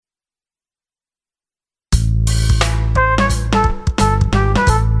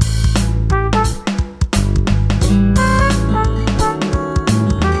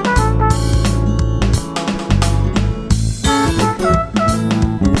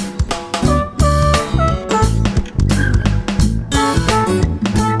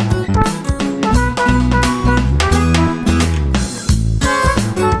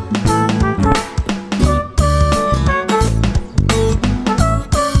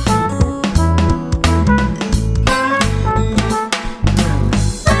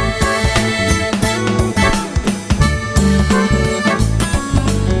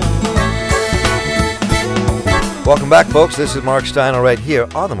Welcome back, folks. This is Marc Steiner right here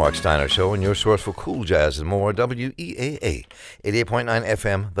on The Marc Steiner Show, and your source for cool jazz and more, WEAA, 88.9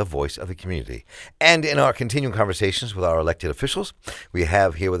 FM, the voice of the community. And in our continuing conversations with our elected officials, we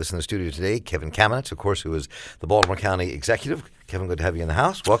have here with us in the studio today Kevin Kamenetz, of course, who is the Baltimore County Executive. Kevin, good to have you in the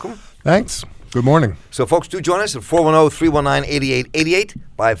house. Welcome. Thanks. Good morning. So, folks, do join us at 410-319-8888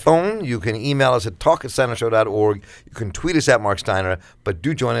 by phone. You can email us at talk@steinershow.org. You can tweet us at Marc Steiner, but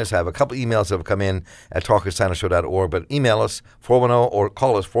do join us. I have a couple emails that have come in at talk@steinershow.org, but email us 410 or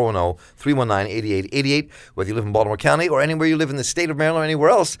call us 410-319-8888, whether you live in Baltimore County or anywhere you live in the state of Maryland or anywhere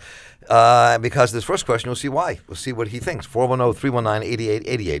else. Because this first question, you'll see why. We'll see what he thinks.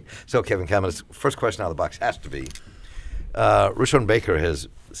 410-319-8888. So, Kevin Kamenetz, first question out of the box has to be, Rushion Baker has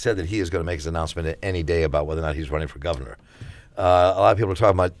said that he is going to make his announcement any day about whether or not he's running for governor. A lot of people are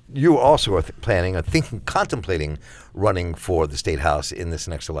talking about you also are contemplating running for the state house in this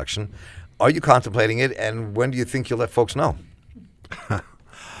next election. Are you contemplating it, and when do you think you'll let folks know?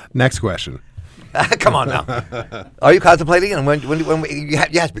 Next question. Come on now. Are you contemplating it, and when you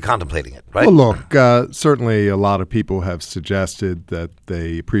have to be contemplating it, right? Well, look, certainly a lot of people have suggested that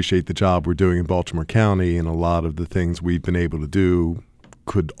they appreciate the job we're doing in Baltimore County, and a lot of the things we've been able to do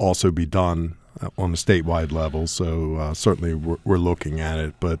could also be done on a statewide level. So certainly we're looking at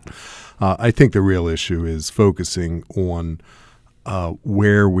it. But I think the real issue is focusing on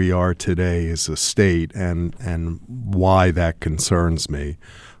where we are today as a state and why that concerns me.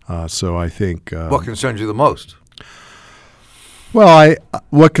 So I think what concerns you the most? Well,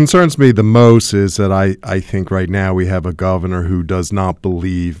 what concerns me the most is that I think right now we have a governor who does not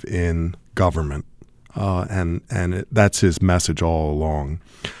believe in government, and that's his message all along.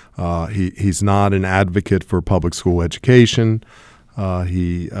 He's not an advocate for public school education.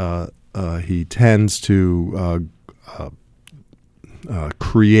 He tends to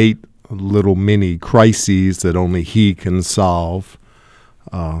create little mini crises that only he can solve.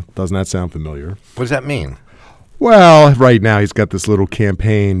 Doesn't that sound familiar? What does that mean? Well, right now he's got this little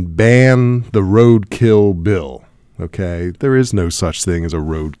campaign, ban the roadkill bill. Okay, there is no such thing as a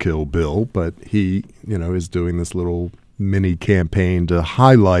roadkill bill, but he, is doing this little mini campaign to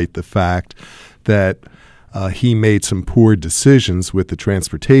highlight the fact that he made some poor decisions with the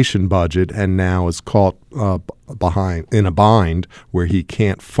transportation budget and now is caught in a bind where he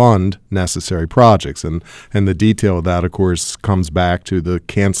can't fund necessary projects. And the detail of that, of course, comes back to the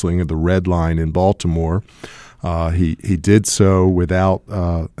canceling of the Red Line in Baltimore. He did so without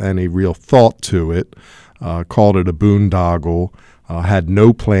any real thought to it, called it a boondoggle, had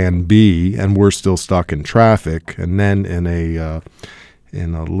no plan B, and we're still stuck in traffic. And then in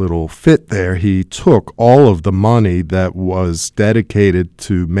a little fit there, he took all of the money that was dedicated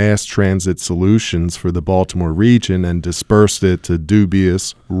to mass transit solutions for the Baltimore region and dispersed it to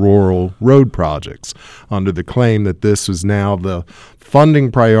dubious rural road projects under the claim that this is now the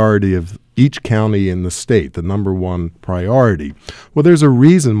funding priority of each county in the state, the number one priority. Well, there's a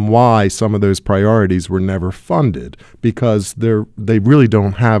reason why some of those priorities were never funded, because they really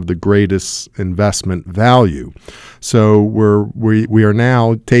don't have the greatest investment value. So we are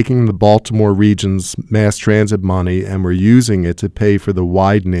now taking the Baltimore region's mass transit money and we're using it to pay for the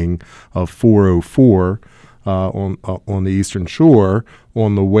widening of 404 on the Eastern Shore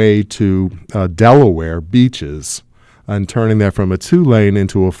on the way to Delaware beaches, and turning that from a 2-lane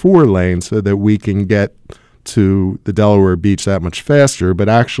into a 4-lane so that we can get to the Delaware beach that much faster. But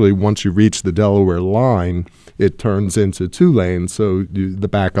actually, once you reach the Delaware line, it turns into 2 lanes, so the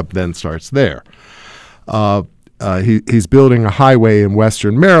backup then starts there. He's building a highway in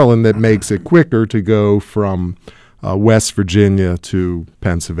western Maryland that makes it quicker to go from West Virginia to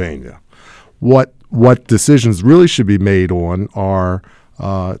Pennsylvania. What decisions really should be made on are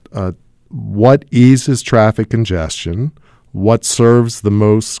what eases traffic congestion, what serves the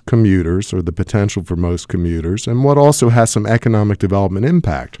most commuters or the potential for most commuters, and what also has some economic development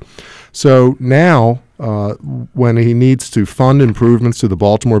impact. So now, when he needs to fund improvements to the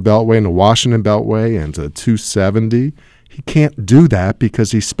Baltimore Beltway and the Washington Beltway and to 270, he can't do that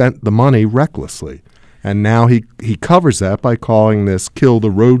because he spent the money recklessly. And now he covers that by calling this Kill the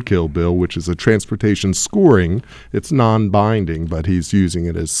Roadkill bill, which is a transportation scoring. It's non-binding, but he's using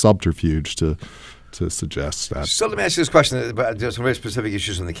it as subterfuge to suggest that. So let me ask you this question about just some very specific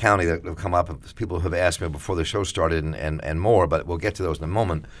issues in the county that have come up. People have asked me before the show started and more, but we'll get to those in a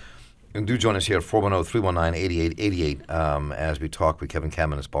moment. And do join us here at 410-319-8888 as we talk with Kevin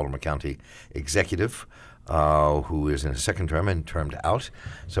Kamenetz, Baltimore County Executive, who is in his second term and termed out.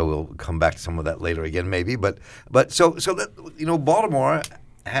 So we'll come back to some of that later again, maybe. But so that, Baltimore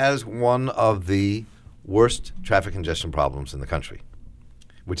has one of the worst traffic congestion problems in the country,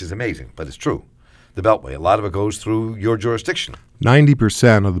 which is amazing, but it's true. the Beltway. A lot of it goes through your jurisdiction.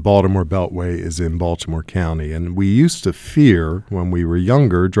 90% of the Baltimore Beltway is in Baltimore County, and we used to fear when we were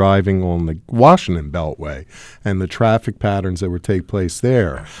younger driving on the Washington Beltway and the traffic patterns that would take place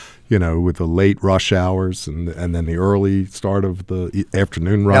there, with the late rush hours and then the early start of the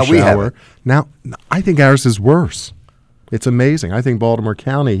afternoon rush hour. Now, I think ours is worse. It's amazing. I think Baltimore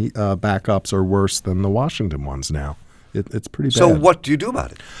County backups are worse than the Washington ones now. It's pretty bad. So what do you do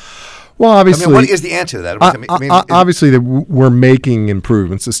about it? Well, obviously, what is the answer to that? Obviously, we're making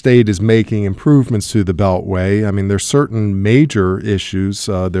improvements. The state is making improvements to the Beltway. I mean, there's certain major issues.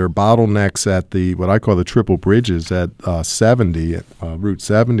 There are bottlenecks at what I call the triple bridges at Route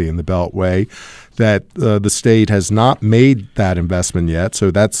 70 in the Beltway that the state has not made that investment yet.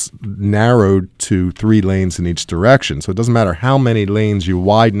 So that's narrowed to 3 lanes in each direction. So it doesn't matter how many lanes you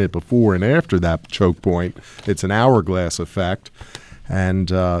widen it before and after that choke point. It's an hourglass effect. And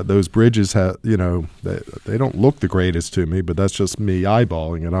those bridges have, they don't look the greatest to me, but that's just me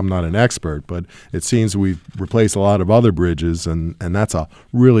eyeballing it. I'm not an expert, but it seems we've replaced a lot of other bridges, and that's a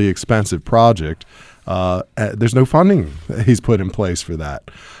really expensive project. There's no funding he's put in place for that.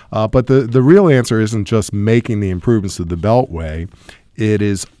 But the real answer isn't just making the improvements to the Beltway. It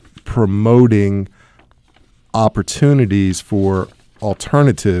is promoting opportunities for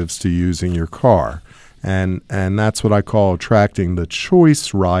alternatives to using your car. And that's what I call attracting the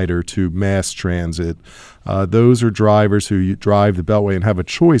choice rider to mass transit. Those are drivers who drive the Beltway and have a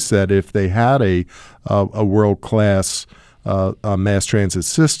choice that if they had a world-class mass transit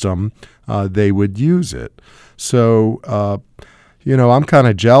system, they would use it. So, I'm kind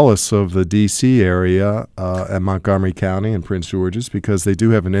of jealous of the D.C. area and Montgomery County and Prince George's because they do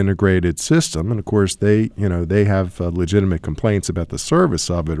have an integrated system. And, of course, they have legitimate complaints about the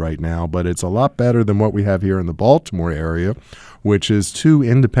service of it right now. But it's a lot better than what we have here in the Baltimore area, which is 2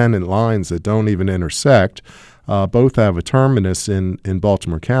 independent lines that don't even intersect. Both have a terminus in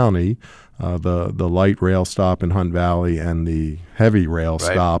Baltimore County, the light rail stop in Hunt Valley and the heavy rail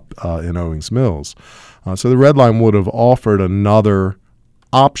stop in Owings Mills. So the Red Line would have offered another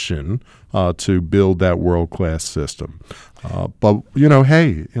option to build that world-class system. But,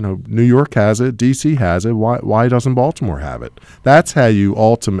 New York has it, D.C. has it. Why doesn't Baltimore have it? That's how you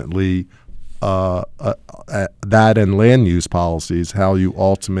ultimately, that and land use policies, how you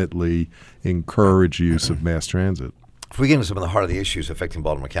ultimately encourage use of mass transit. If we get into some of the heart of the issues affecting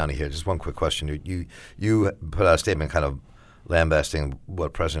Baltimore County here, just one quick question. You put out a statement kind of lambasting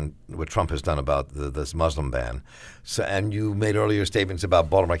what Trump has done about this Muslim ban. So, and you made earlier statements about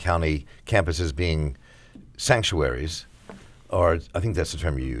Baltimore County campuses being sanctuaries, or I think that's the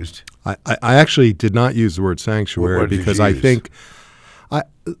term you used. I actually did not use the word sanctuary because I think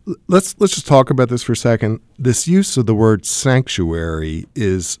let's just talk about this for a second. This use of the word sanctuary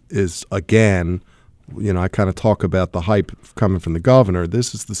is again, I kind of talk about the hype coming from the governor.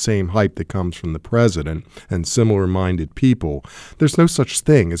 This is the same hype that comes from the president and similar-minded people. There's no such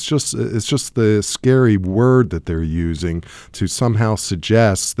thing. It's just the scary word that they're using to somehow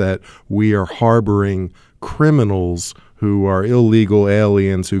suggest that we are harboring criminals who are illegal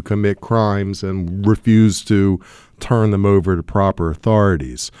aliens who commit crimes and refuse to turn them over to proper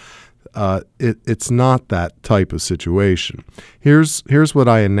authorities. It's not that type of situation. Here's what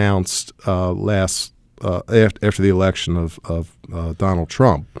I announced after the election of Donald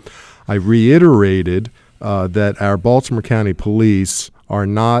Trump. I reiterated that our Baltimore County police are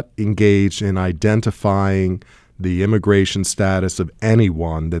not engaged in identifying the immigration status of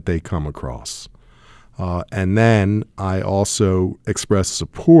anyone that they come across. And then I also expressed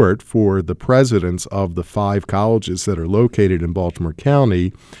support for the presidents of the 5 colleges that are located in Baltimore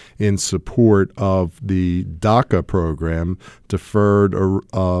County in support of the DACA program, deferred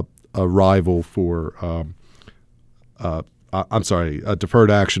arrival for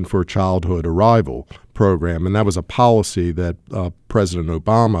deferred action for childhood arrival program. And that was a policy that President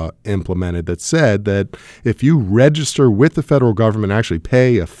Obama implemented that said that if you register with the federal government, actually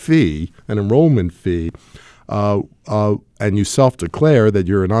pay a fee, an enrollment fee, and you self-declare that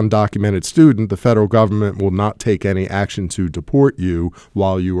you're an undocumented student, the federal government will not take any action to deport you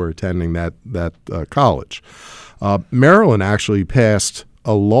while you are attending that college. Maryland actually passed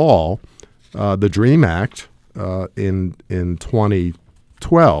a law, the DREAM Act, in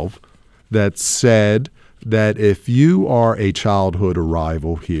 2012 that said that if you are a childhood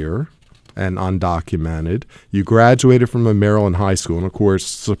arrival here and undocumented, you graduated from a Maryland high school, and of course,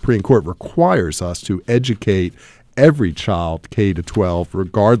 the Supreme Court requires us to educate every child K to 12,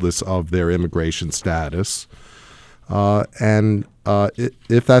 regardless of their immigration status.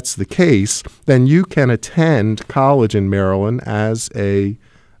 If that's the case, then you can attend college in Maryland as a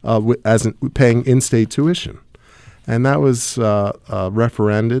paying in-state tuition. And that was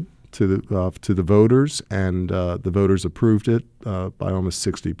referended to the voters, and the voters approved it by almost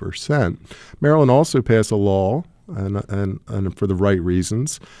 60%. Maryland also passed a law, and for the right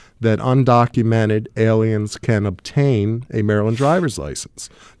reasons, that undocumented aliens can obtain a Maryland driver's license.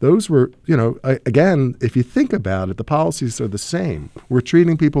 Those were, again, if you think about it, the policies are the same. We're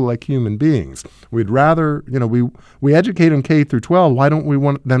treating people like human beings. We'd rather, we educate them K through 12. Why don't we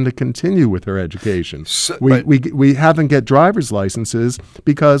want them to continue with their education? We have them get driver's licenses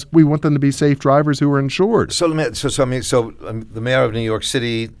because we want them to be safe drivers who are insured. So the mayor of New York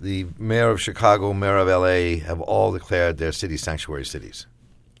City, the mayor of Chicago, mayor of L.A. have all declared their cities sanctuary cities.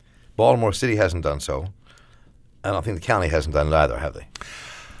 Baltimore City hasn't done so. I don't think the county hasn't done it either, have they?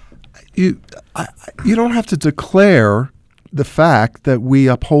 You don't have to declare the fact that we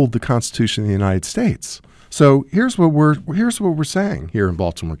uphold the Constitution of the United States. So here's what we're saying here in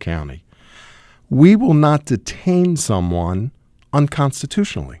Baltimore County. We will not detain someone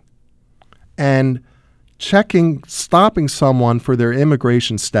unconstitutionally. And stopping someone for their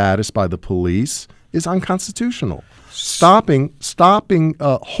immigration status by the police is unconstitutional. Holding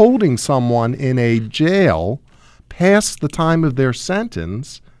someone in a jail past the time of their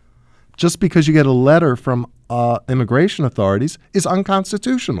sentence just because you get a letter from immigration authorities is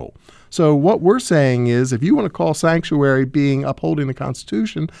unconstitutional. So what we're saying is, if you want to call sanctuary being upholding the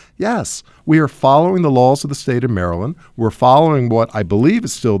Constitution, yes, we are following the laws of the state of Maryland. We're following what I believe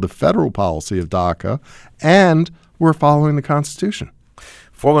is still the federal policy of DACA, and we're following the Constitution.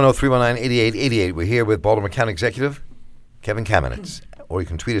 410-319-8888. We're here with Baltimore County Executive Kevin Kamenetz. Or you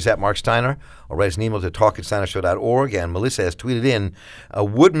can tweet us at Marc Steiner or write us an email to talk@steinershow.org. And Melissa has tweeted in,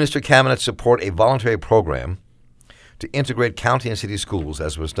 would Mr. Kamenetz support a voluntary program to integrate county and city schools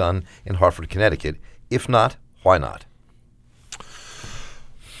as was done in Hartford, Connecticut? If not, why not?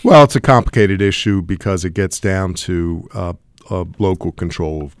 Well, it's a complicated issue because it gets down to local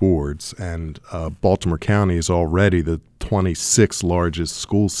control of boards. And Baltimore County is already the 26th largest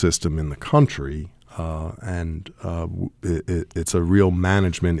school system in the country. It's a real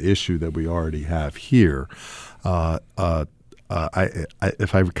management issue that we already have here. If I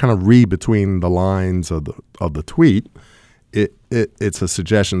kind of read between the lines of the tweet, it's a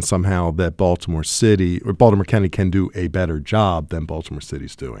suggestion somehow that Baltimore City or Baltimore County can do a better job than Baltimore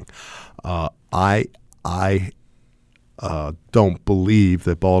City's doing. I don't believe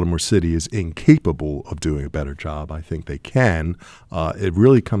that Baltimore City is incapable of doing a better job. I think they can. It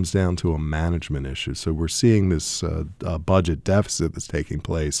really comes down to a management issue. So we're seeing this budget deficit that's taking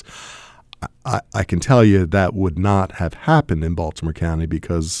place. I can tell you that would not have happened in Baltimore County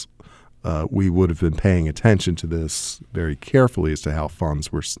because we would have been paying attention to this very carefully as to how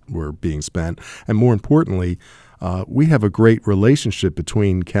funds were being spent. And more importantly, we have a great relationship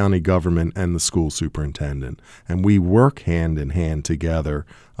between county government and the school superintendent, and we work hand in hand together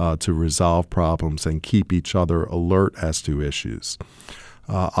to resolve problems and keep each other alert as to issues.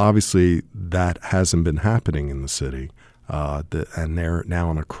 Obviously, that hasn't been happening in the city, and they're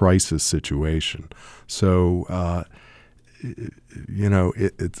now in a crisis situation. So,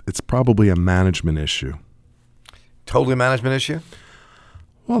 it's probably a management issue. Totally a management issue?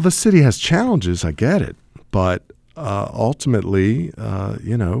 Well, the city has challenges. I get it. But ultimately,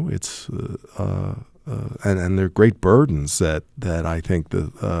 it's and they're great burdens that I think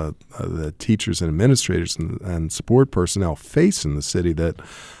the teachers and administrators and support personnel face in the city that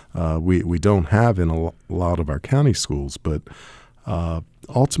we don't have in a lot of our county schools. But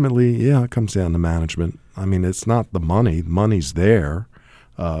ultimately, it comes down to management. I mean, it's not the money. Money's there.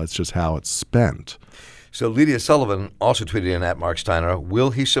 It's just how it's spent. So Lydia Sullivan also tweeted in at Marc Steiner,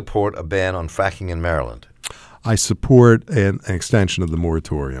 will he support a ban on fracking in Maryland? I support an extension of the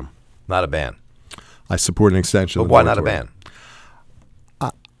moratorium. Not a ban. I support an extension of the moratorium. But why not a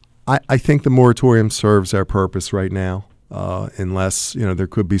ban? I think the moratorium serves our purpose right now, unless there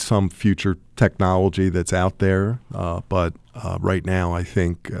could be some future technology that's out there. But right now, I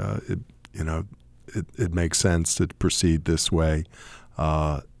think it makes sense to proceed this way,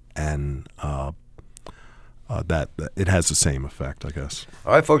 and that it has the same effect, I guess.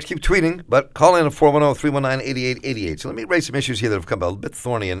 All right, folks, keep tweeting, but call in at 410-319-8888. So let me raise some issues here that have come a bit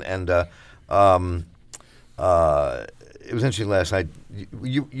thorny, and it was interesting last night.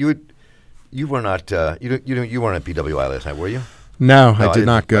 You were not you weren't at BWI last night, were you? No, I did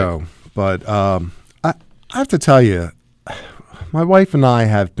not go. But I have to tell you, my wife and I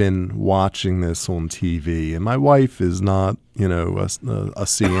have been watching this on TV, and my wife is not a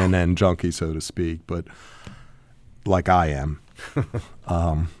CNN junkie, so to speak, but like I am.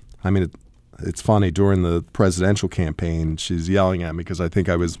 it's funny, during the presidential campaign, she's yelling at me because I think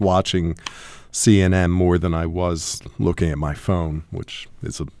I was watching CNN more than I was looking at my phone, which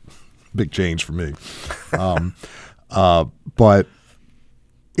is a big change for me. But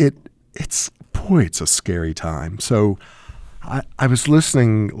it's a scary time. So I was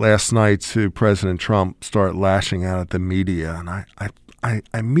listening last night to President Trump start lashing out at the media, and I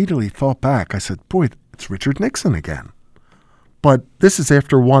immediately thought back. I said, boy, it's Richard Nixon again. But this is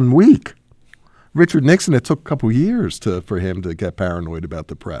after 1 week. Richard Nixon, it took a couple years for him to get paranoid about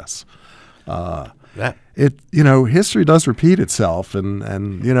the press. History does repeat itself,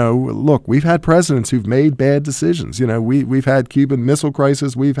 and look, we've had presidents who've made bad decisions. We've had Cuban Missile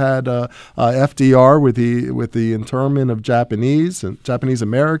Crisis, we've had FDR with the internment of Japanese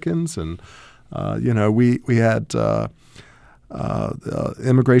Americans, and we had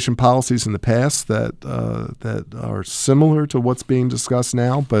immigration policies in the past that are similar to what's being discussed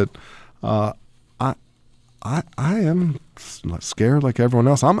now, but I am scared like everyone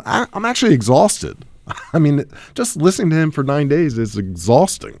else. I'm actually exhausted. I mean, just listening to him for 9 days is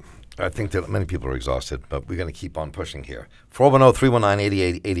exhausting. I think that many people are exhausted, but we're going to keep on pushing here.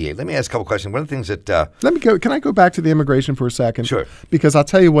 410-319-8888. Let me ask a couple questions. One of the things that... Let me go. Can I go back to the immigration for a second? Sure. Because I'll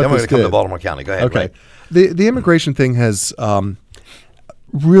tell you what then we're this going to come did. to Baltimore County. Go ahead. Okay. Right. The immigration thing has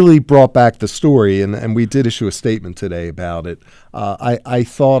really brought back the story, and we did issue a statement today about it. I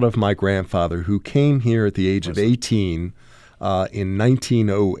thought of my grandfather, who came here at the age of 18 in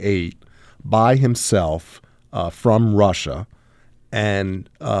 1908 by himself from Russia, and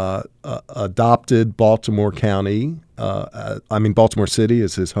adopted Baltimore County. Baltimore City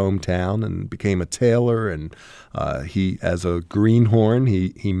is his hometown, and became a tailor. And he, as a greenhorn,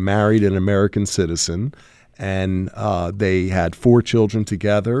 he married an American citizen, and they had 4 children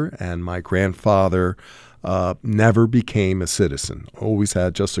together. And my grandfather never became a citizen; always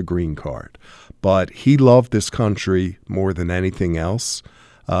had just a green card. But he loved this country more than anything else.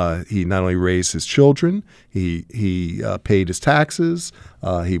 He not only raised his children, he paid his taxes,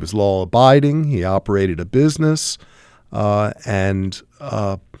 he was law-abiding, he operated a business, and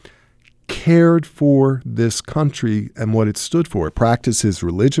cared for this country and what it stood for. Practiced his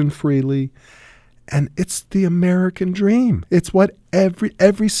religion freely, and it's the American dream. It's what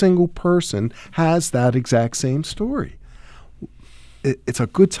every single person has, that exact same story. It's a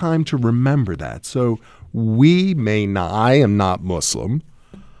good time to remember that. So we may not, I am not Muslim,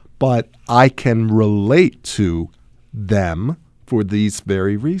 but I can relate to them for these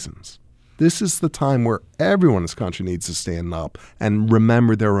very reasons. This is the time where everyone in this country needs to stand up and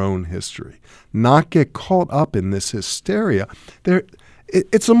remember their own history, not get caught up in this hysteria.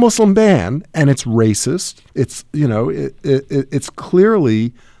 It's a Muslim ban, and it's racist. It's it's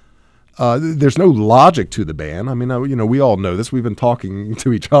clearly there's no logic to the ban. I mean, we all know this. We've been talking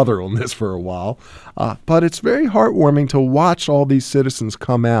to each other on this for a while. But it's very heartwarming to watch all these citizens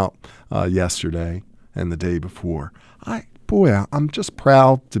come out yesterday and the day before. I'm just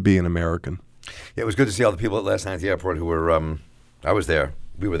proud to be an American. Yeah, it was good to see all the people last night at the airport who were, I was there,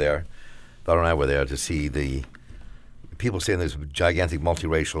 we were there, Daughter and I were there to see the people seeing this gigantic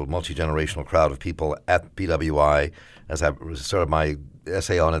multiracial, multi-generational crowd of people at BWI. As I was sort of my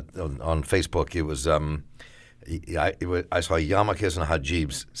essay on it on Facebook, it was, I saw yarmulkes and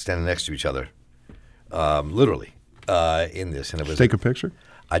hajibs standing next to each other, literally, in this. And it was take a picture?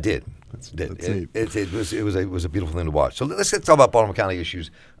 I did. That's It was a beautiful thing to watch. So let's talk about Baltimore County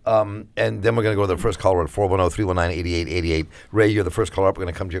issues, and then we're going to go to the first caller at 410-319-8888. Ray, you're the first caller up. We're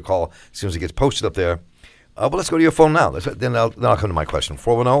going to come to your call as soon as it gets posted up there. But let's go to your phone now. Then I'll come to my question.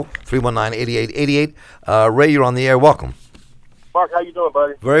 410-319-8888. Ray, you're on the air. Welcome. Marc, how you doing,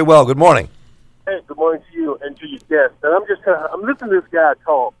 buddy? Very well. Good morning. Hey, good morning to you and to your guests. And I'm listening to this guy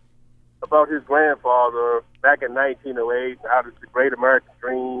talk about his grandfather back in 1908, how it's the great American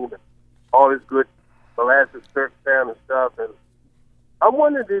dream, and all this good molasses syrup down and stuff. And I'm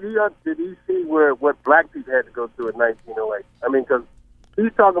wondering, did he see what black people had to go through in 1908? I mean, because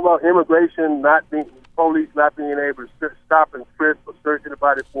he's talking about immigration police not being able to stop and frisk or search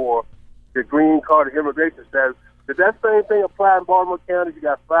anybody for the green card or immigration status. Did that same thing apply in Baltimore County? You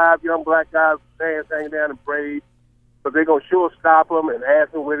got 5 young black guys pants hanging down in braids, but they're going to sure stop them and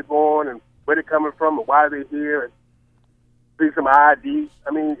ask them where they're going and where they're coming from and why they're here and see some ID.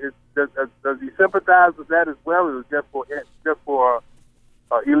 I mean, does he sympathize with that as well, or is it just for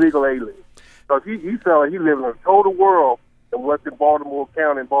illegal aliens? Because he felt like he lived in a total world than what's in Baltimore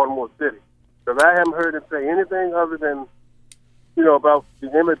County and Baltimore City. Because I haven't heard him say anything other than, about the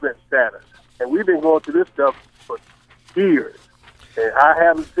immigrant status. And we've been going through this stuff for years. And I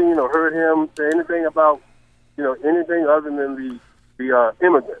haven't seen or heard him say anything about, anything other than the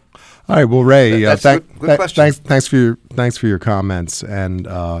immigrants. All right. Well, Ray, That's a good question. Thanks for your comments. And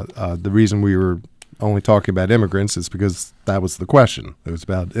the reason we were only talking about immigrants is because that was the question. It was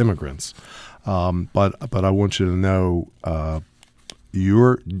about immigrants. But I want you to know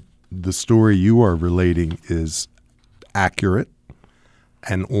the story you are relating is accurate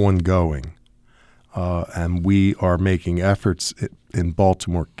and ongoing. And we are making efforts in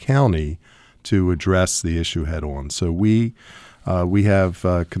Baltimore County to address the issue head on. So we have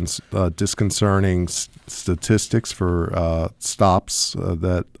disconcerting statistics for stops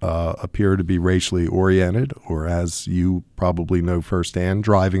that appear to be racially oriented, or as you probably know firsthand,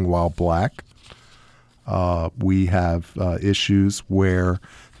 driving while black. We have issues where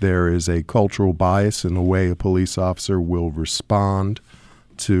there is a cultural bias in the way a police officer will respond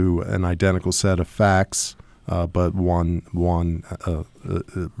to an identical set of facts, but one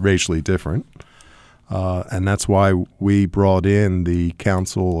racially different. And that's why we brought in the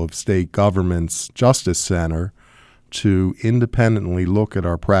Council of State Governments Justice Center to independently look at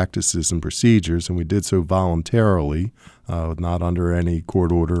our practices and procedures, and we did so voluntarily, not under any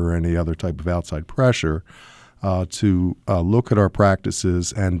court order or any other type of outside pressure, to look at our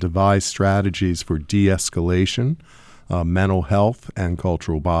practices and devise strategies for de-escalation, mental health, and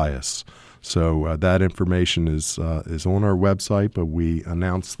cultural bias. So that information is on our website, but we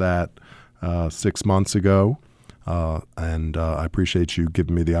announced that 6 months ago, and I appreciate you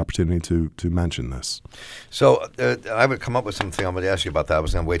giving me the opportunity to mention this. So I would come up with something. I'm going to ask you about that. I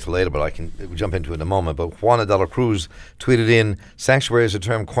was going to wait till later, but I can jump into it in a moment. But Juana de la Cruz tweeted in, "Sanctuary is a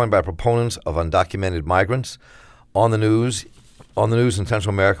term coined by proponents of undocumented migrants on the news in Central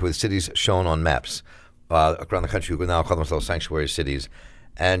America, with cities shown on maps around the country who now call themselves sanctuary cities."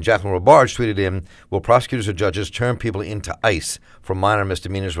 And Jacqueline Robarge tweeted in, "Will prosecutors or judges turn people into ICE for minor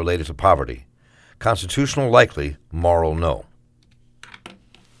misdemeanors related to poverty? Constitutional, likely. Moral, no."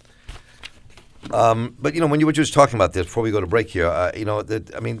 But, when you were just talking about this, before we go to break here,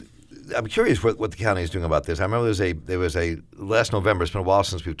 I'm curious what the county is doing about this. I remember there was a last November, it's been a while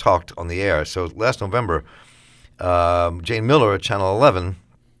since we've talked on the air. So last November, Jane Miller at Channel 11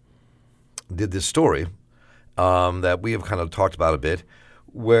 did this story that we have kind of talked about a bit,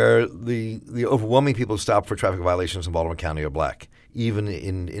 where the overwhelming people stopped for traffic violations in Baltimore County are black, even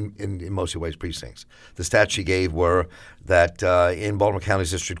in most of Ways precincts. The stats she gave were that in Baltimore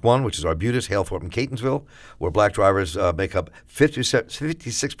County's District 1, which is Arbutus, Halethorpe, and Catonsville, where black drivers make up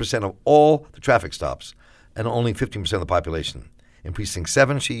 56% of all the traffic stops and only 15% of the population. In Precinct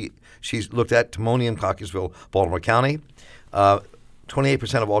 7, she's looked at Timonium, Cockeysville, Baltimore County,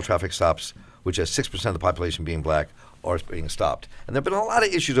 28% of all traffic stops, which has 6% of the population being black, are being stopped. And there have been a lot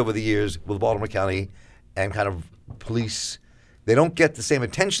of issues over the years with Baltimore County and kind of police. They don't get the same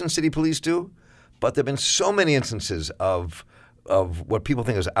attention city police do, but there have been so many instances of what people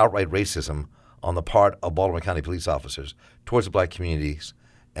think is outright racism on the part of Baltimore County police officers towards the black communities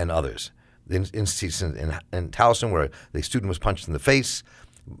and others. The instances in Towson where the student was punched in the face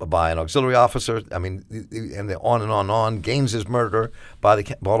by an auxiliary officer. I mean, and on and on. Gaines's murder by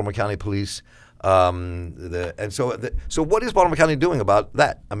the Baltimore County police. So what is Baltimore County doing about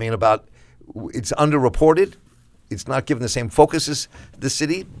that? I mean, it's underreported. It's not given the same focus as the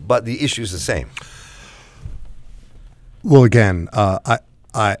city, but the issue is the same. Well, again, I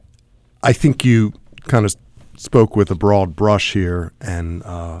think you kind of spoke with a broad brush here, and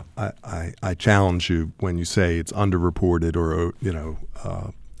I challenge you when you say it's underreported, or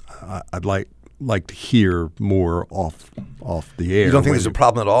I'd like to hear more off the air. You don't think there's a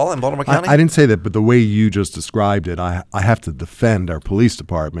problem at all in Baltimore County? I didn't say that, but the way you just described it, I have to defend our police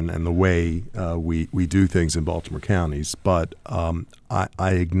department and the way we do things in Baltimore counties. But I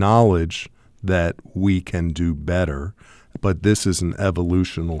acknowledge that we can do better, but this is an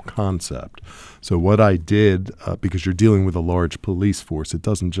evolutional concept. So what I did, because you're dealing with a large police force, it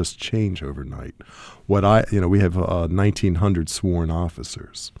doesn't just change overnight. We have 1,900 sworn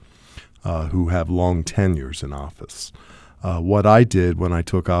officers who have long tenures in office. What I did when I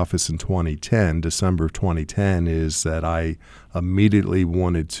took office in December of 2010, is that I immediately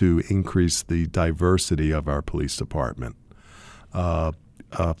wanted to increase the diversity of our police department.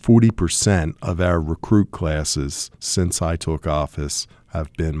 40% of our recruit classes since I took office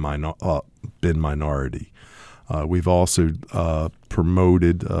have been minority. We've also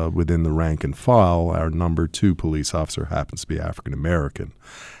promoted within the rank and file. Our number 2 police officer happens to be African American.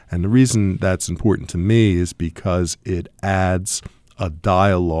 And the reason that's important to me is because it adds a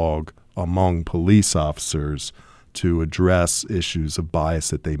dialogue among police officers to address issues of bias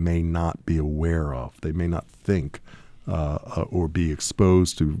that they may not be aware of. They may not think or be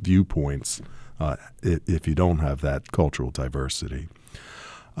exposed to viewpoints if you don't have that cultural diversity.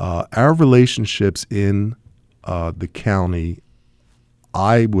 Our relationships in the county,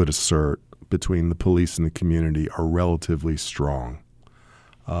 I would assert, between the police and the community are relatively strong.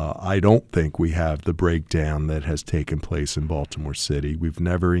 I don't think we have the breakdown that has taken place in Baltimore City. We've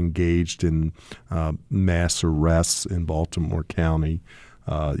never engaged in mass arrests in Baltimore County.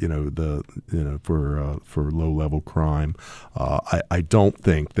 For low-level crime. I don't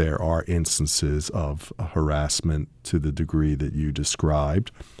think there are instances of harassment to the degree that you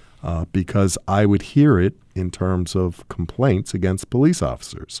described, because I would hear it in terms of complaints against police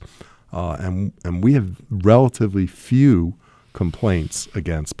officers, and we have relatively few complaints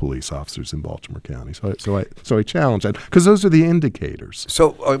against police officers in Baltimore County. So I challenge that, because those are the indicators.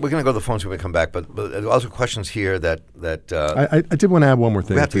 So we're going to go to the phones when we come back, but there's also questions here that I did want to add one more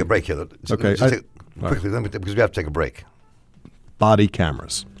thing. We have to take a break here. Okay. Quickly, because we have to take a break. Body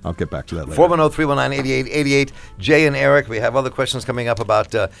cameras. I'll get back to that later. 410-319-8888. Jay and Eric, we have other questions coming up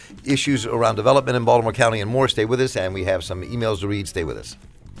about issues around development in Baltimore County and more. Stay with us, and we have some emails to read. Stay with us.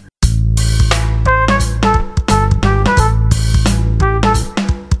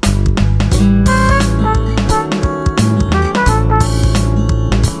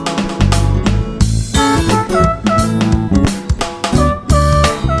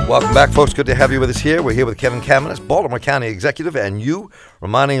 Welcome back, folks. Good to have you with us here. We're here with Kevin Kamenetz, Baltimore County Executive, and you,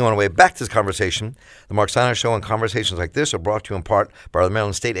 reminding you on our way back to this conversation, the Marc Steiner Show and conversations like this are brought to you in part by the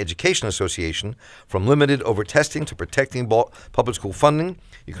Maryland State Education Association. From limited over-testing to protecting public school funding,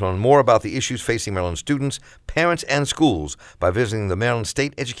 you can learn more about the issues facing Maryland students, parents, and schools by visiting the Maryland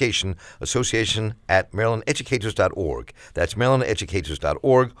State Education Association at marylandeducators.org. That's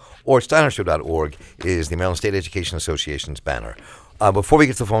marylandeducators.org, or steinershow.org is the Maryland State Education Association's banner. Before we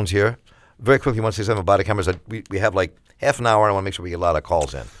get to the phones here, very quickly, I want to say something about body cameras. We have like half an hour, and I want to make sure we get a lot of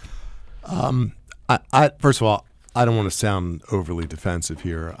calls in. First of all, I don't want to sound overly defensive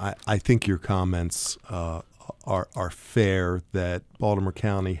here. I think your comments are fair, that Baltimore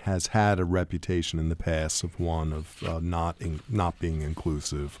County has had a reputation in the past of one of not being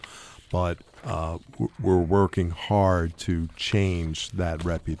inclusive, but we're working hard to change that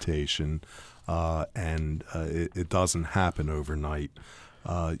reputation. And it doesn't happen overnight.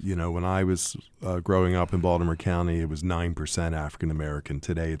 When I was growing up in Baltimore County, it was 9% African American.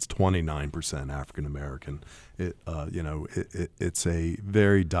 Today, it's 29% African American. It's a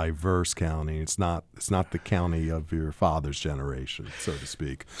very diverse county. It's not the county of your father's generation, so to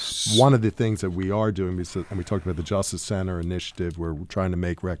speak. One of the things that we are doing, and we talked about the Justice Center initiative, where we're trying to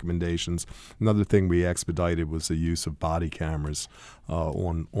make recommendations. Another thing we expedited was the use of body cameras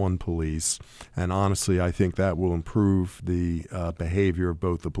on police, and honestly, I think that will improve the behavior of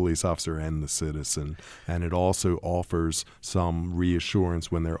both the police officer and the citizen, and it also offers some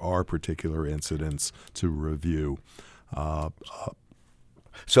reassurance when there are particular incidents to review.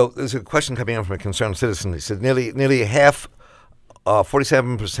 So there's a question coming in from a concerned citizen. He said nearly half,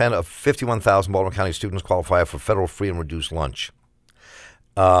 47% of 51,000 Baltimore County students qualify for federal free and reduced lunch.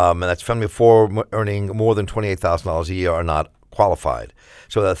 And that's family of four earning more than $28,000 a year are not qualified.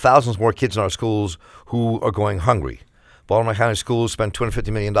 So there are thousands more kids in our schools who are going hungry. Baltimore County schools spent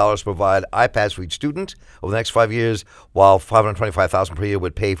 $250 million to provide iPads for each student over the next 5 years, while $525,000 per year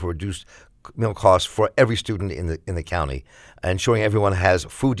would pay for reduced meal costs for every student in the county, ensuring everyone has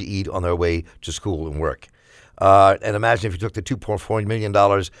food to eat on their way to school and work. And imagine if you took the $2.4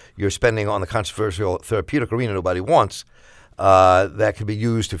 million you're spending on the controversial therapeutic arena nobody wants, that could be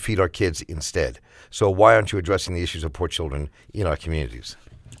used to feed our kids instead. So why aren't you addressing the issues of poor children in our communities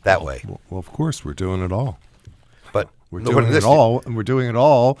that way? Well, of course, we're doing it all. But We're doing it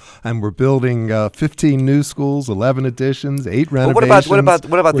all, and we're building 15 new schools, 11 additions, 8 renovations. What about the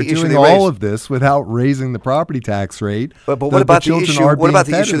issue We're they doing raised? all of this without raising the property tax rate. But what about the issue? What about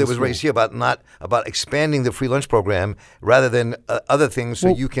the issue that was school. raised here about expanding the free lunch program rather than other things,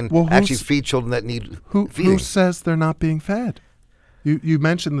 so you can actually feed children that need feeding? Who says they're not being fed? You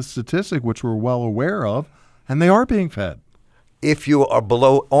mentioned the statistic, which we're well aware of, and they are being fed. If you are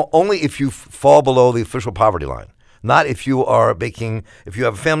only if you fall below the official poverty line. Not if you are if you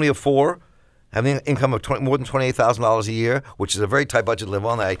have a family of four, having an income of more than $28,000 a year, which is a very tight budget to live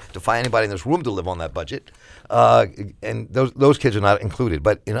on. I defy anybody in this room to live on that budget. And those kids are not included.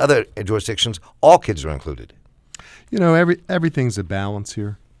 But in other jurisdictions, all kids are included. Everything's a balance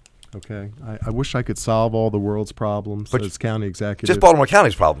here. Okay, I wish I could solve all the world's problems as county executive. Just Baltimore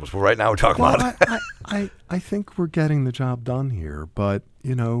County's problems. But right now we're talking about it. I think we're getting the job done here, but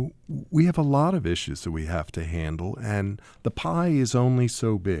we have a lot of issues that we have to handle, and the pie is only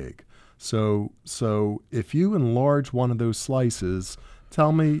so big. So if you enlarge one of those slices,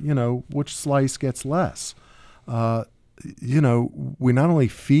 tell me which slice gets less. we not only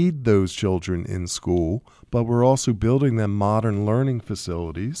feed those children in school, but we're also building them modern learning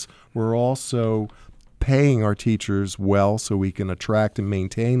facilities. We're also paying our teachers well so we can attract and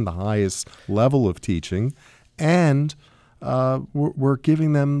maintain the highest level of teaching. And we're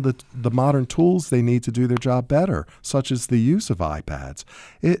giving them the modern tools they need to do their job better, such as the use of iPads.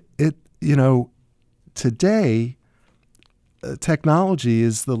 Today, technology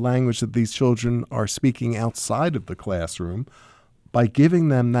is the language that these children are speaking outside of the classroom. By giving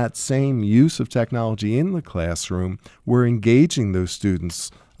them that same use of technology in the classroom, we're engaging those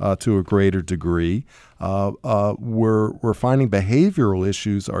students to a greater degree. We're finding behavioral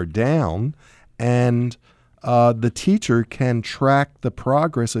issues are down, and the teacher can track the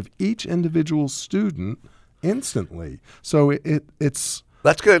progress of each individual student instantly. So it's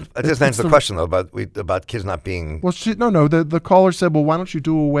That's good. That doesn't answer the question, though, about kids not being... Well, the caller said, well, why don't you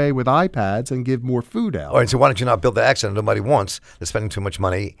do away with iPads and give more food out? All right, so why don't you not build the accent nobody wants? They're spending too much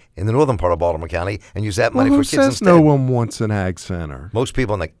money in the northern part of Baltimore County and use that money for kids instead. Who says no one wants an ag center? Most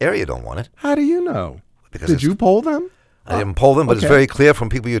people in the area don't want it. How do you know? Because Did you poll them? I didn't poll them, but it's very clear from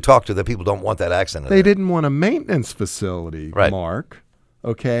people you talk to that people don't want that ag center. They didn't want a maintenance facility, right. Mark.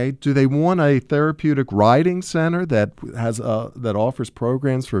 Okay. Do they want a therapeutic riding center that has that offers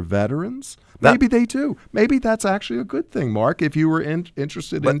programs for veterans? Maybe they do. Maybe that's actually a good thing, Mark, if you were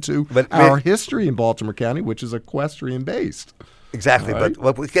interested into our history in Baltimore County, which is equestrian based. Exactly. Right?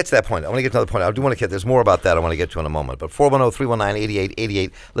 But we'll get to that point. I want to get to another point. I do want to get, there's more about that I want to get to in a moment. But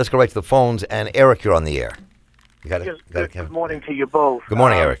 410-319-8888. Let's go right to the phones. And Eric, you're on the air. Good morning to you both. Good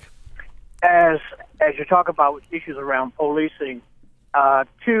morning, Eric. As you talk about issues around policing,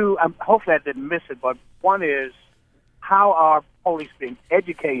 two, hopefully I didn't miss it, but one is how are police being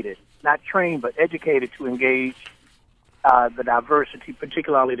educated, not trained, but educated to engage the diversity,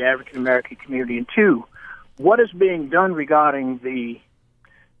 particularly the African-American community? And two, what is being done regarding the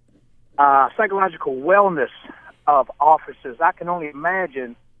psychological wellness of officers? I can only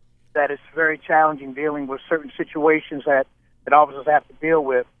imagine that it's very challenging dealing with certain situations that officers have to deal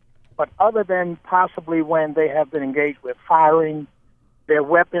with. But other than possibly when they have been engaged with firing their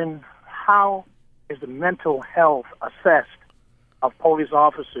weapon, how is the mental health assessed of police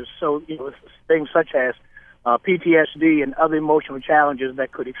officers? So, things such as PTSD and other emotional challenges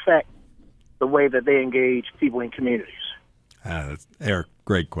that could affect the way that they engage people in communities. Eric,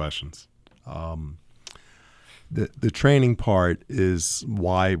 great questions. The training part is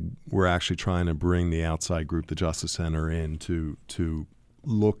why we're actually trying to bring the outside group, the Justice Center, in to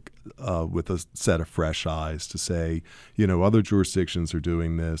look with a set of fresh eyes to say, other jurisdictions are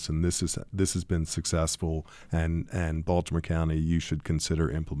doing this, and this has been successful, and Baltimore County, you should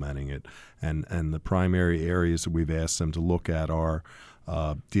consider implementing it. And the primary areas that we've asked them to look at are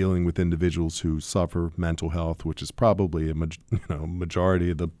dealing with individuals who suffer mental health, which is probably a majority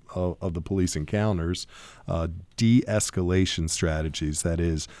of the police encounters. De-escalation strategies, that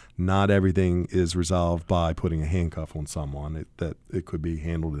is, not everything is resolved by putting a handcuff on someone. It could be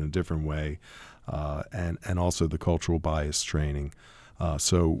handled in a different way, and also the cultural bias training.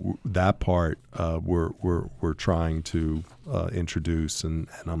 So that part we're trying to introduce, and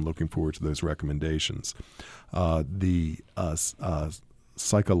I'm looking forward to those recommendations. The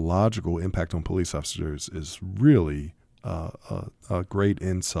psychological impact on police officers is really a great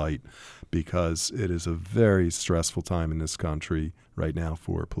insight, because it is a very stressful time in this country right now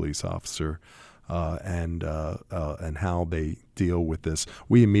for a police officer, and how they deal with this.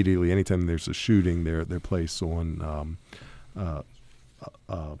 We immediately, anytime there's a shooting, they're placed on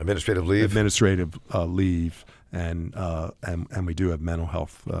administrative leave, and we do have mental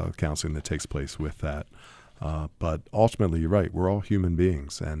health counseling that takes place with that. But ultimately, you're right. We're all human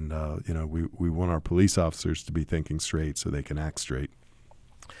beings, and we want our police officers to be thinking straight so they can act straight.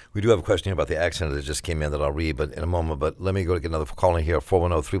 We do have a question here about the accent that just came in that I'll read, but in a moment. But let me go to get another call in here.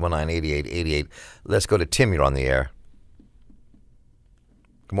 410-319-8888. Let's go to Tim. You're on the air.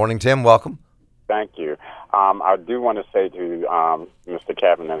 Good morning, Tim. Welcome. Thank you. I do want to say to Mr.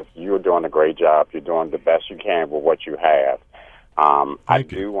 Kamenetz, you're doing a great job. You're doing the best you can with what you have. I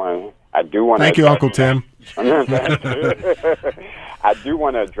do want Thank you, Uncle Tim. I do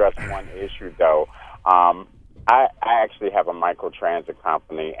want to address one issue, though. I actually have a microtransit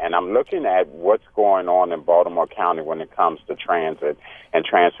company, and I'm looking at what's going on in Baltimore County when it comes to transit and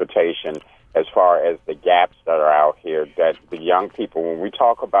transportation, as far as the gaps that are out here, that the young people, when we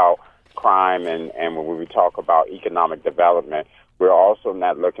talk about crime and when we talk about economic development, we're also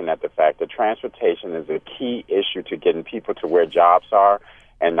not looking at the fact that transportation is a key issue to getting people to where jobs are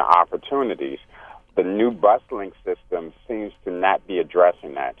and the opportunities. The new bus link system seems to not be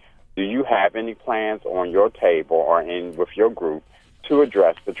addressing that. Do you have any plans on your table or in with your group to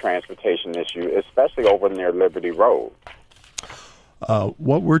address the transportation issue, especially over near Liberty Road?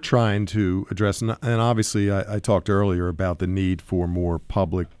 What we're trying to address, and obviously I talked earlier about the need for more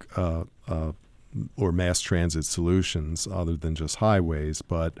public or mass transit solutions other than just highways,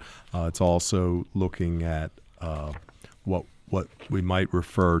 but it's also looking at what we might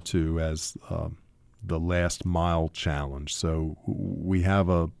refer to as the last mile challenge. So we have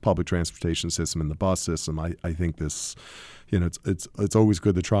a public transportation system in the bus system. I think this, it's always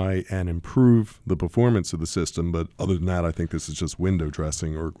good to try and improve the performance of the system, but other than that, I think this is just window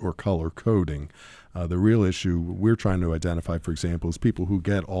dressing or color coding. The real issue we're trying to identify, for example, is people who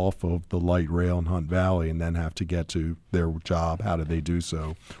get off of the light rail in Hunt Valley and then have to get to their job. How do they do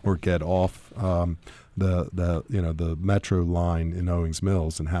so? Or get off the metro line in Owings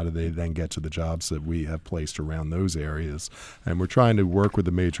Mills, and how do they then get to the jobs that we have placed around those areas? And we're trying to work with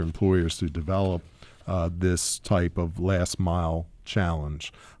the major employers to develop this type of last mile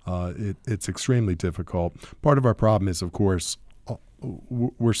challenge. It's extremely difficult. Part of our problem is, of course,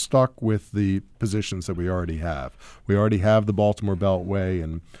 we're stuck with the positions that we already have. We already have the Baltimore Beltway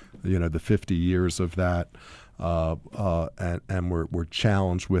and the 50 years of that, and we're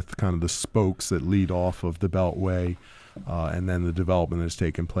challenged with kind of the spokes that lead off of the Beltway, and then the development that's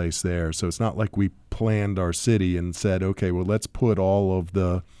taken place there. So it's not like we planned our city and said, okay, well, let's put all of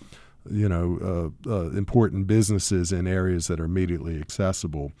the important businesses in areas that are immediately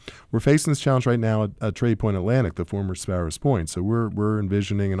accessible. We're facing this challenge right now at Trade Point Atlantic, the former Sparrows Point. So we're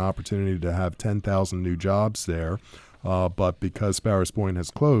envisioning an opportunity to have 10,000 new jobs there. But because Sparrows Point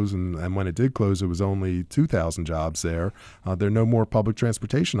has closed, and when it did close, it was only 2,000 jobs there, there are no more public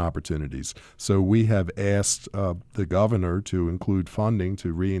transportation opportunities. So we have asked the governor to include funding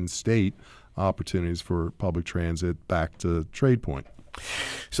to reinstate opportunities for public transit back to Trade Point.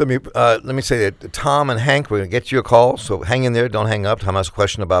 So let me say that Tom and Hank, we're going to get you a call, so hang in there. Don't hang up. Tom has a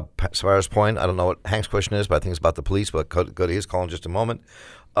question about Sparrows Point. I don't know what Hank's question is, but I think it's about the police, but go to his call in just a moment.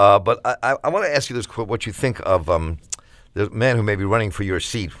 But I want to ask you this: what you think of the man who may be running for your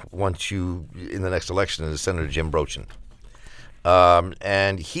seat once you, in the next election, is Senator Jim Brochin.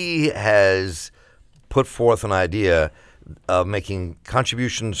 And he has put forth an idea of making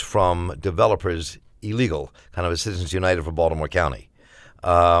contributions from developers illegal, kind of a Citizens United for Baltimore County.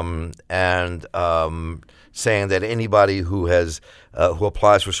 Saying that anybody who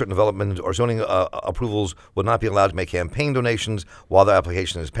applies for certain development or zoning approvals would not be allowed to make campaign donations while their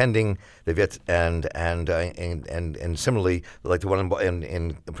application is pending. They've yet and similarly, like the one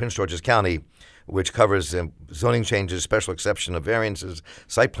in Prince George's County, which covers zoning changes, special exception of variances,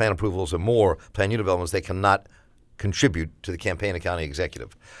 site plan approvals, and more plan new developments, they cannot contribute to the campaign of county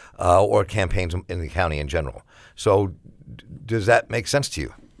executive or campaigns in the county in general. So does that make sense to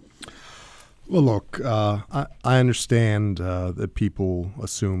you? Well, look, I understand that people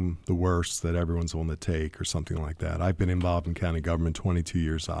assume the worst, that everyone's on the take or something like that. I've been involved in county government 22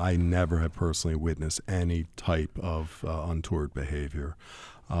 years. I never have personally witnessed any type of untoward behavior.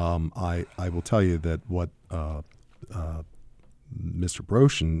 I will tell you that what Mr.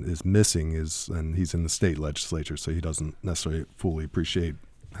 Brochin is missing is, and he's in the state legislature, so he doesn't necessarily fully appreciate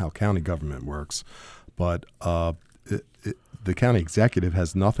how county government works, but the county executive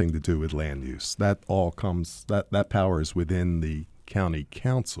has nothing to do with land use. That all comes, that power is within the county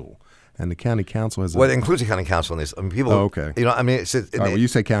council, and the county council has. Well, it includes the county council in this. I mean, people. Oh, okay. All right, well, you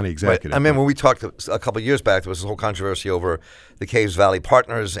say county executive. I mean, when we talked a couple of years back, there was this whole controversy over the Caves Valley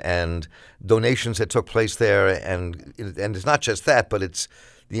Partners and donations that took place there, and it's not just that, but it's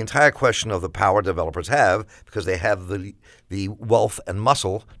the entire question of the power developers have because they have the wealth and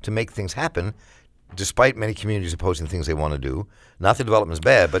muscle to make things happen. Despite many communities opposing things they want to do, not that development is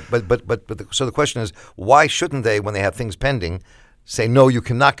bad, so the question is, why shouldn't they, when they have things pending, say no, you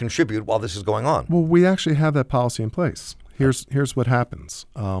cannot contribute while this is going on? Well, we actually have that policy in place. Here's what happens: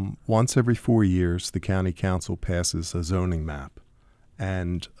 once every 4 years, the county council passes a zoning map,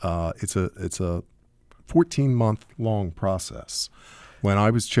 and it's a 14-month long process. When I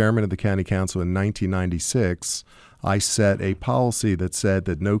was chairman of the county council in 1996. I set a policy that said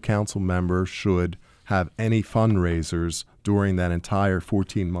that no council member should have any fundraisers during that entire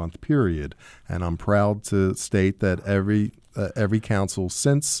 14-month period. And I'm proud to state that every council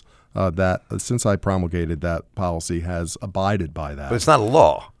since I promulgated that policy has abided by that. But it's not a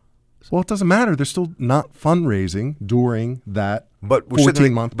law. Well, it doesn't matter. They're still not fundraising during that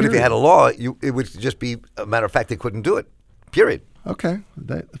 14-month period. But if you had a law, it would just be a matter of fact they couldn't do it, period. Okay.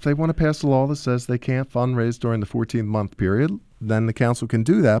 If they want to pass a law that says they can't fundraise during the 14-month period, then the council can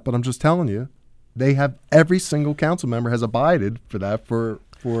do that. But I'm just telling you, every single council member has abided for that for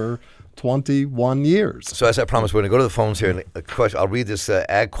for 21 years. So as I promised, we're going to go to the phones here. And I'll read this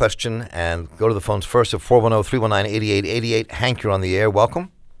ag question and go to the phones first at 410-319-8888. Hank, you're on the air.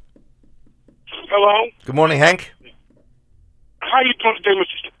 Welcome. Hello. Good morning, Hank. How you doing today,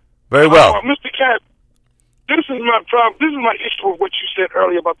 Mr. Very well. Mr. Cat, this is my problem. This is my issue with what you said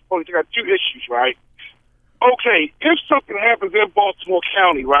earlier about the police. I got two issues, right? Okay, if something happens in Baltimore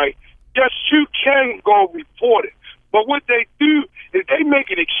County, right, yes, you can go report it. But what they do is they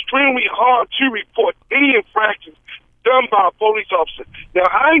make it extremely hard to report any infractions done by a police officer. Now,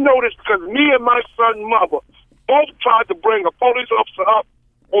 I know this because me and my son's mother both tried to bring a police officer up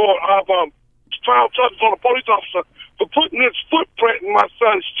or filed charges on a police officer for putting his footprint in my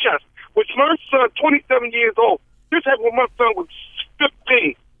son's chest, which my son, 27 years old, this happened when my son was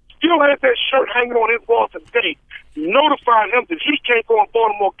 15, still has that shirt hanging on his wall today, notifying him that he can't go in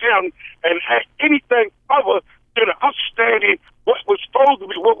Baltimore County and act anything other than an upstanding, what was supposed to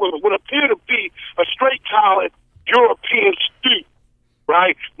be, what would appear to be a straight-collared European student,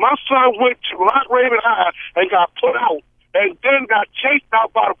 right? My son went to Lock Raven High and got put out and then got chased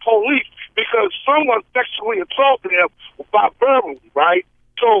out by the police because someone sexually assaulted him by verbally, right?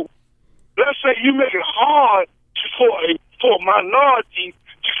 So let's say you make it hard for minorities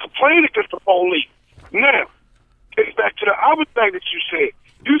to complain against the police. Now, getting back to the other thing that you said.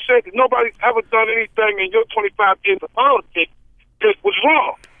 You said that nobody's ever done anything in your 25 years of politics that was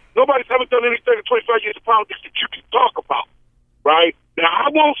wrong. Nobody's ever done anything in 25 years of politics that you can talk about, right? Now, I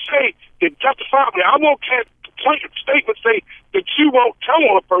won't say that justifiably, I won't blanket statement say that you won't tell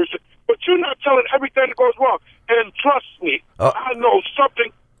on a person, but you're not telling everything that goes wrong. And trust me, I know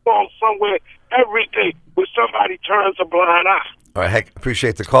something wrong somewhere every day when somebody turns a blind eye. All right, Hank,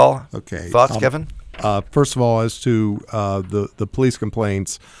 appreciate the call. Okay. Thoughts, Kevin? First of all, as to the police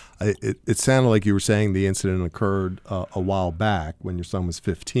complaints, it sounded like you were saying the incident occurred a while back when your son was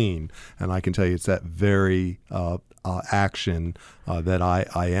 15, and I can tell you it's that very action that I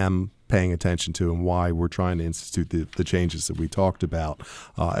am paying attention to and why we're trying to institute the changes that we talked about.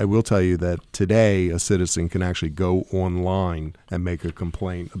 I will tell you that today a citizen can actually go online and make a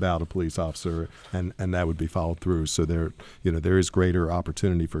complaint about a police officer, and that would be followed through. So there is greater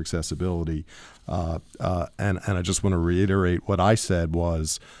opportunity for accessibility. And I just want to reiterate what I said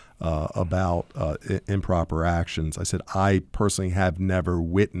was about improper actions. I said I personally have never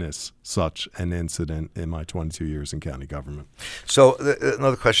witnessed such an incident in my 22 years in county government. So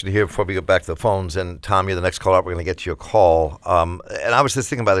another question here before we get back to the phones. And Tom, you're the next caller up. We're going to get to your call. And I was just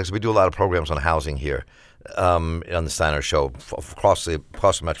thinking about it because we do a lot of programs on housing here on the Steiner Show across the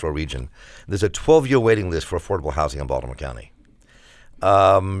metro region. There's a 12-year waiting list for affordable housing in Baltimore County.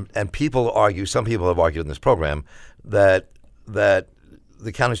 And people argue, some people have argued in this program, that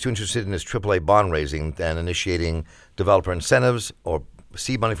the county is too interested in its AAA bond raising than initiating developer incentives or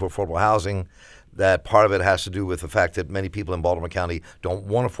seed money for affordable housing. That part of it has to do with the fact that many people in Baltimore County don't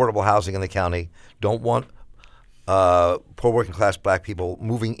want affordable housing in the county, don't want poor working class black people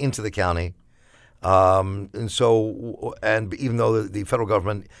moving into the county. And even though the federal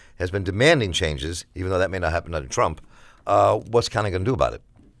government has been demanding changes, even though that may not happen under Trump, what's county going to do about it?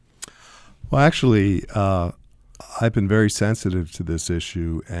 Well, actually, I've been very sensitive to this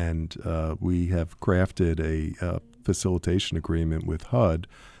issue, and we have crafted a facilitation agreement with HUD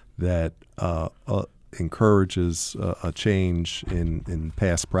that encourages a change in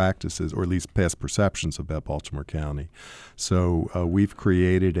past practices, or at least past perceptions about Baltimore County. So we've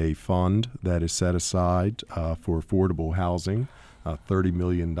created a fund that is set aside for affordable housing, $30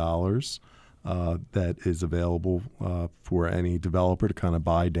 million. That is available for any developer to kind of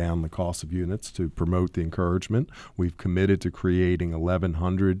buy down the cost of units to promote the encouragement. We've committed to creating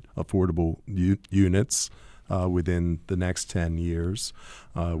 1,100 affordable units within the next 10 years.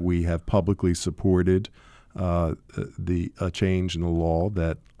 We have publicly supported a change in the law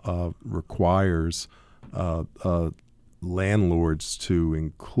that requires landlords to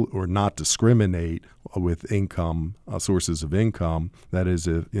include or not discriminate with income sources of income. That is,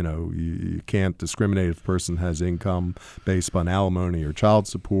 if you can't discriminate if a person has income based upon alimony or child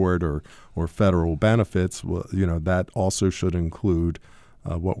support or federal benefits. Well, that also should include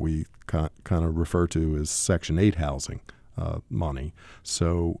what we kind of refer to as Section 8 housing money.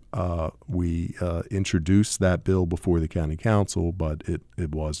 So we introduced that bill before the county council, but it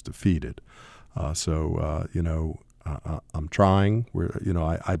was defeated. I'm trying.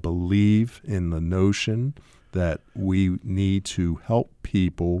 I believe in the notion that we need to help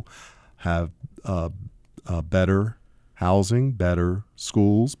people have better housing, better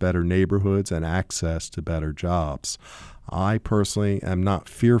schools, better neighborhoods, and access to better jobs. I personally am not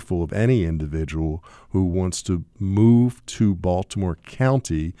fearful of any individual who wants to move to Baltimore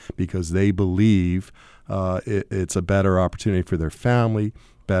County because they believe it's a better opportunity for their family,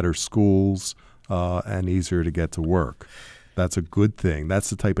 better schools, and easier to get to work. That's a good thing.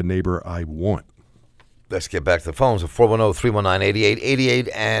 That's the type of neighbor I want. Let's get back to the phones. 410-319-8888.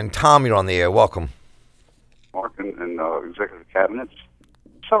 And Tom, you're on the air. Welcome. Marc and Executive Kamenetz.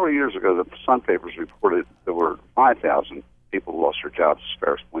 Several years ago, the Sun papers reported there were 5,000 people who lost their jobs at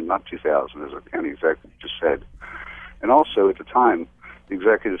Sparrows Point, not 2,000, as the county executive just said. And also, at the time, the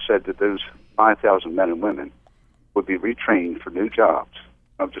executive said that those 5,000 men and women would be retrained for new jobs.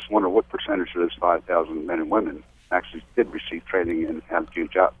 I'm just wondering what percentage of those 5,000 men and women actually did receive training and have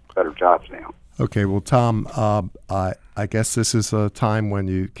better jobs now. Okay, well, Tom, I guess this is a time when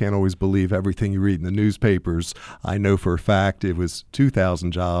you can't always believe everything you read in the newspapers. I know for a fact it was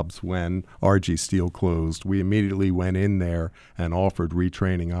 2,000 jobs when RG Steel closed. We immediately went in there and offered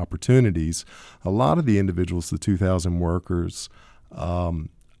retraining opportunities. A lot of the individuals, the 2,000 workers, a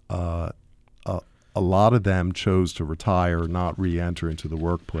lot of them chose to retire, not re-enter into the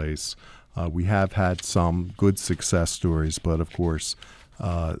workplace. We have had some good success stories, but of course,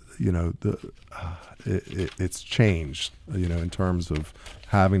 it's changed, in terms of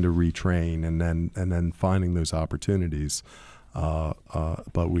having to retrain and then finding those opportunities.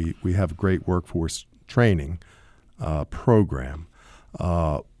 But we have a great workforce training program.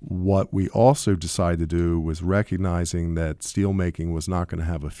 What we also decided to do was recognizing that steelmaking was not going to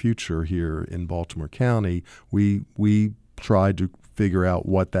have a future here in Baltimore County. We tried to figure out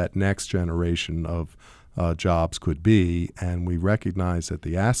what that next generation of jobs could be, and we recognized that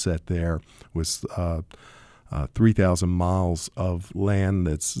the asset there was 3,000 miles of land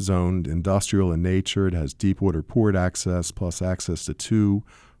that's zoned industrial in nature. It has deep water port access plus access to 2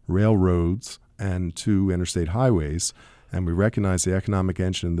 railroads and 2 interstate highways. And we recognize the economic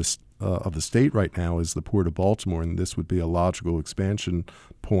engine of the state right now is the Port of Baltimore, and this would be a logical expansion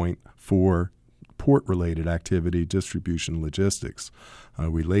point for port-related activity, distribution, logistics.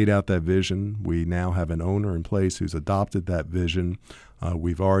 We laid out that vision. We now have an owner in place who's adopted that vision.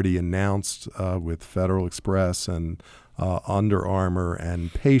 We've already announced with Federal Express and Under Armour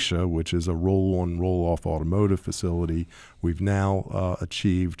and Pasha, which is a roll-on, roll-off automotive facility, we've now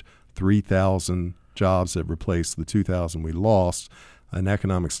achieved 3,000 jobs that replaced the 2,000 we lost. And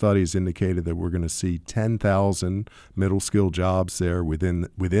economic studies indicated that we're going to see 10,000 middle-skill jobs there within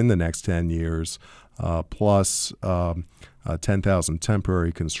the next 10 years, plus 10,000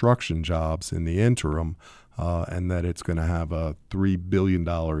 temporary construction jobs in the interim, and that it's going to have a $3 billion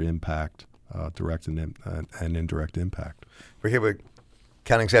impact, direct and indirect impact. We're here with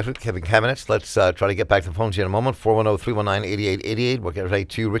County Executive Kevin Kamenetz. Let's try to get back to the phones here in a moment. 410-319-8888. We'll get right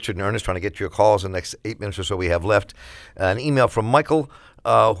to you, Richard and Ernest, trying to get your calls in the next 8 minutes or so we have left. An email from Michael,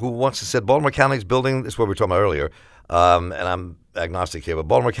 who wants to say Baltimore County is building, this is what we were talking about earlier, and I'm agnostic here, but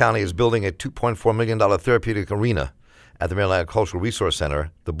Baltimore County is building a $2.4 million therapeutic arena at the Maryland Agricultural Resource Center.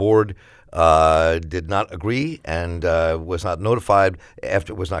 The board did not agree and was not notified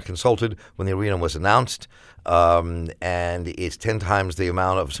after it was not consulted when the arena was announced. And it's 10 times the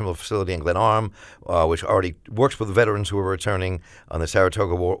amount of a similar facility in Glen Arm, which already works with the veterans who are returning on the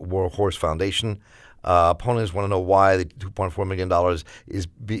Saratoga War Horse Foundation. Opponents want to know why the $2.4 million is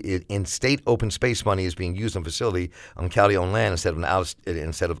in state open space money is being used on facility on county-owned land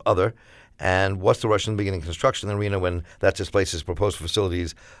instead of other. And what's the rush in beginning construction of the arena when that displaces proposed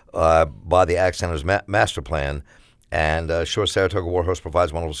facilities by the Ag Center's master plan? And sure, Saratoga War Horse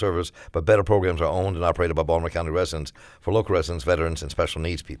provides wonderful service, but better programs are owned and operated by Baltimore County residents for local residents, veterans, and special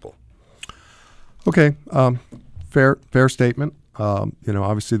needs people. Okay, fair statement.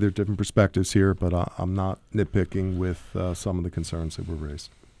 Obviously there are different perspectives here, but I'm not nitpicking with some of the concerns that were raised.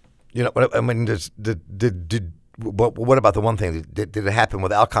 What about the one thing? Did it happen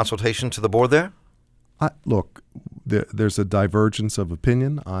without consultation to the board there? Look, there's a divergence of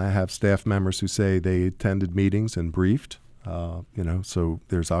opinion. I have staff members who say they attended meetings and briefed. So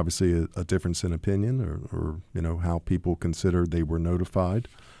there's obviously a difference in opinion, or how people considered they were notified.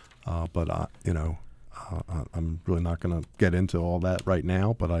 But I'm really not going to get into all that right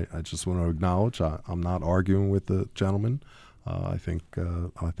now. But I just want to acknowledge I'm not arguing with the gentleman. I think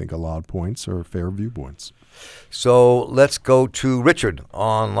a lot of points are fair viewpoints. So let's go to Richard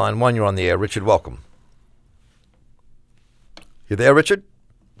on line 1. You're on the air. Richard, welcome. You there, Richard?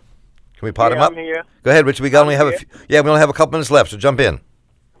 Can we pot him up? I'm here. Go ahead, Richard. We only have a couple minutes left, so jump in.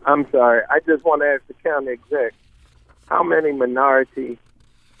 I'm sorry. I just want to ask the county exec, how many minority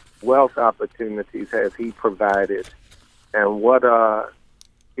wealth opportunities has he provided and what are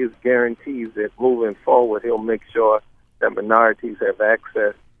his guarantees that moving forward he'll make sure that minorities have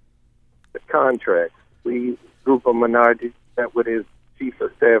access to contracts. We, group of minorities, met with his chief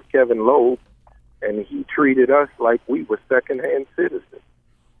of staff, Kevin Loeb, and he treated us like we were second-hand citizens.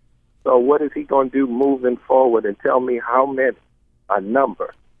 So what is he going to do moving forward, and tell me how many, a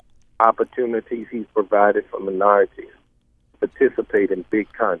number, opportunities he's provided for minorities to participate in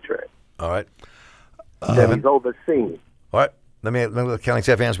big contracts. All right. That he's overseen. All right. Let me let the county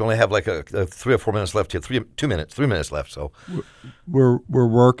staff answer. We only have like a 3 or 4 minutes left here. 3 minutes left. So we're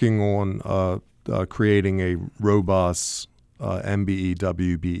working on creating a robust MBE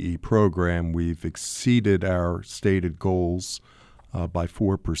WBE program. We've exceeded our stated goals by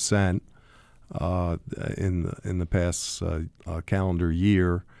 4% in the past calendar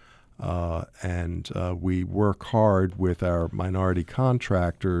year, and we work hard with our minority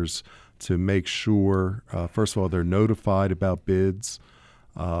contractors to make sure, first of all, they're notified about bids.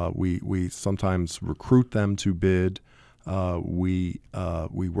 We sometimes recruit them to bid. We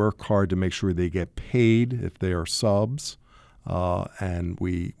work hard to make sure they get paid if they are subs, and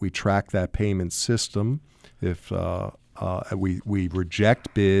we track that payment system. If we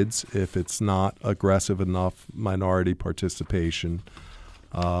reject bids if it's not aggressive enough minority participation,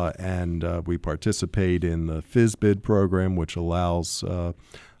 and we participate in the FIS bid program, which allows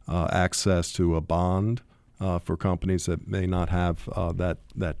access to a bond for companies that may not have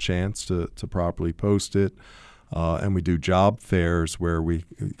that chance to properly post it. And we do job fairs where we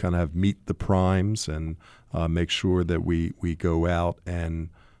kind of have meet the primes and make sure that we go out and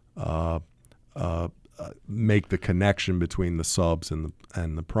make the connection between the subs and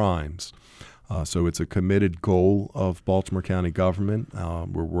the primes. So it's a committed goal of Baltimore County government.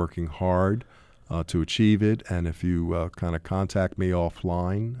 We're working hard to achieve it, and if you kind of contact me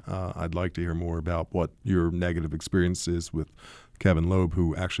offline, I'd like to hear more about what your negative experience is with Kevin Loeb,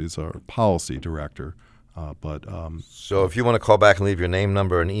 who actually is our policy director. So if you want to call back and leave your name,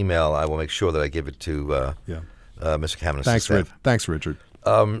 number, and email, I will make sure that I give it to Mr. Kamenetz. Thanks, Richard.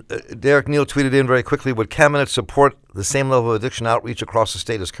 Derek Neal tweeted in very quickly, would Kamenetz support the same level of addiction outreach across the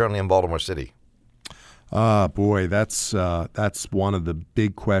state as currently in Baltimore City? Boy, that's one of the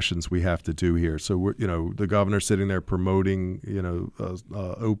big questions we have to do here. So the governor's sitting there promoting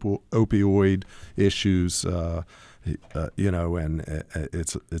opioid issues, and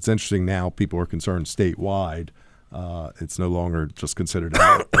it's interesting now. People are concerned statewide. It's no longer just considered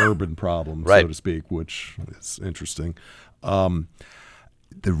an urban problem, right, so to speak, which is interesting.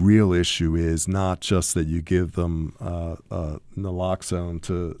 The real issue is not just that you give them naloxone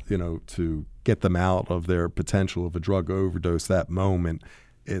to get them out of their potential of a drug overdose that moment.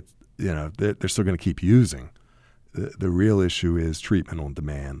 They're still going to keep using. The real issue is treatment on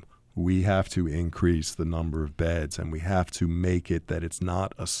demand. We have to increase the number of beds, and we have to make it that it's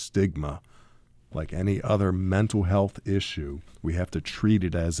not a stigma like any other mental health issue. We have to treat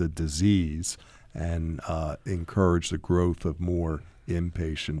it as a disease and encourage the growth of more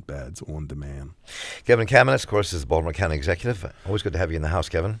inpatient beds on demand. Kevin Kamenetz, of course, is the Baltimore County Executive. Always good to have you in the house,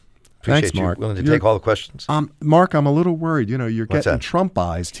 Kevin. Appreciate Thanks, Mark. you willing to take all the questions. Mark, I'm a little worried. You're What's getting that?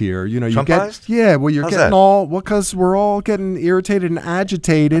 Trumpized here. Trumpized? Yeah, well, you're How's getting that? because we're all getting irritated and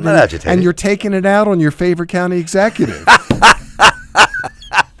agitated. I'm not agitated. And you're taking it out on your favorite county executive.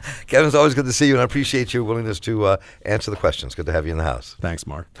 Kevin, it's always good to see you, and I appreciate your willingness to answer the questions. Good to have you in the house. Thanks,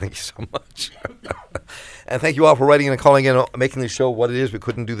 Mark. Thank you so much. And thank you all for writing in and calling in, making this show what it is. We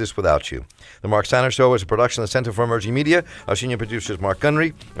couldn't do this without you. The Marc Steiner Show is a production of the Center for Emerging Media. Our senior producer is Mark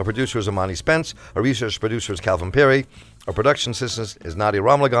Gunry. Our producer is Amani Spence. Our research producer is Calvin Perry. Our production assistant is Nadia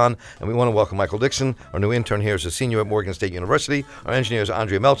Ramlagan. And we want to welcome Michael Dixon. Our new intern here is a senior at Morgan State University. Our engineer is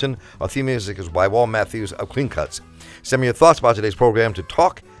Andrea Melton. Our theme music is by Wal Matthews of Clean Cuts. Send me your thoughts about today's program to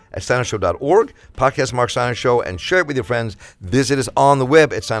talk@steinershow.org, podcast Marc Steiner Show, and share it with your friends. Visit us on the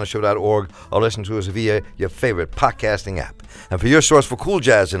web at steinershow.org or listen to us via your favorite podcasting app. And for your source for cool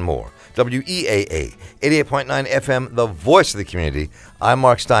jazz and more, WEAA 88.9 FM, the voice of the community, I'm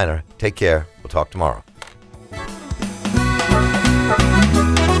Marc Steiner. Take care. We'll talk tomorrow.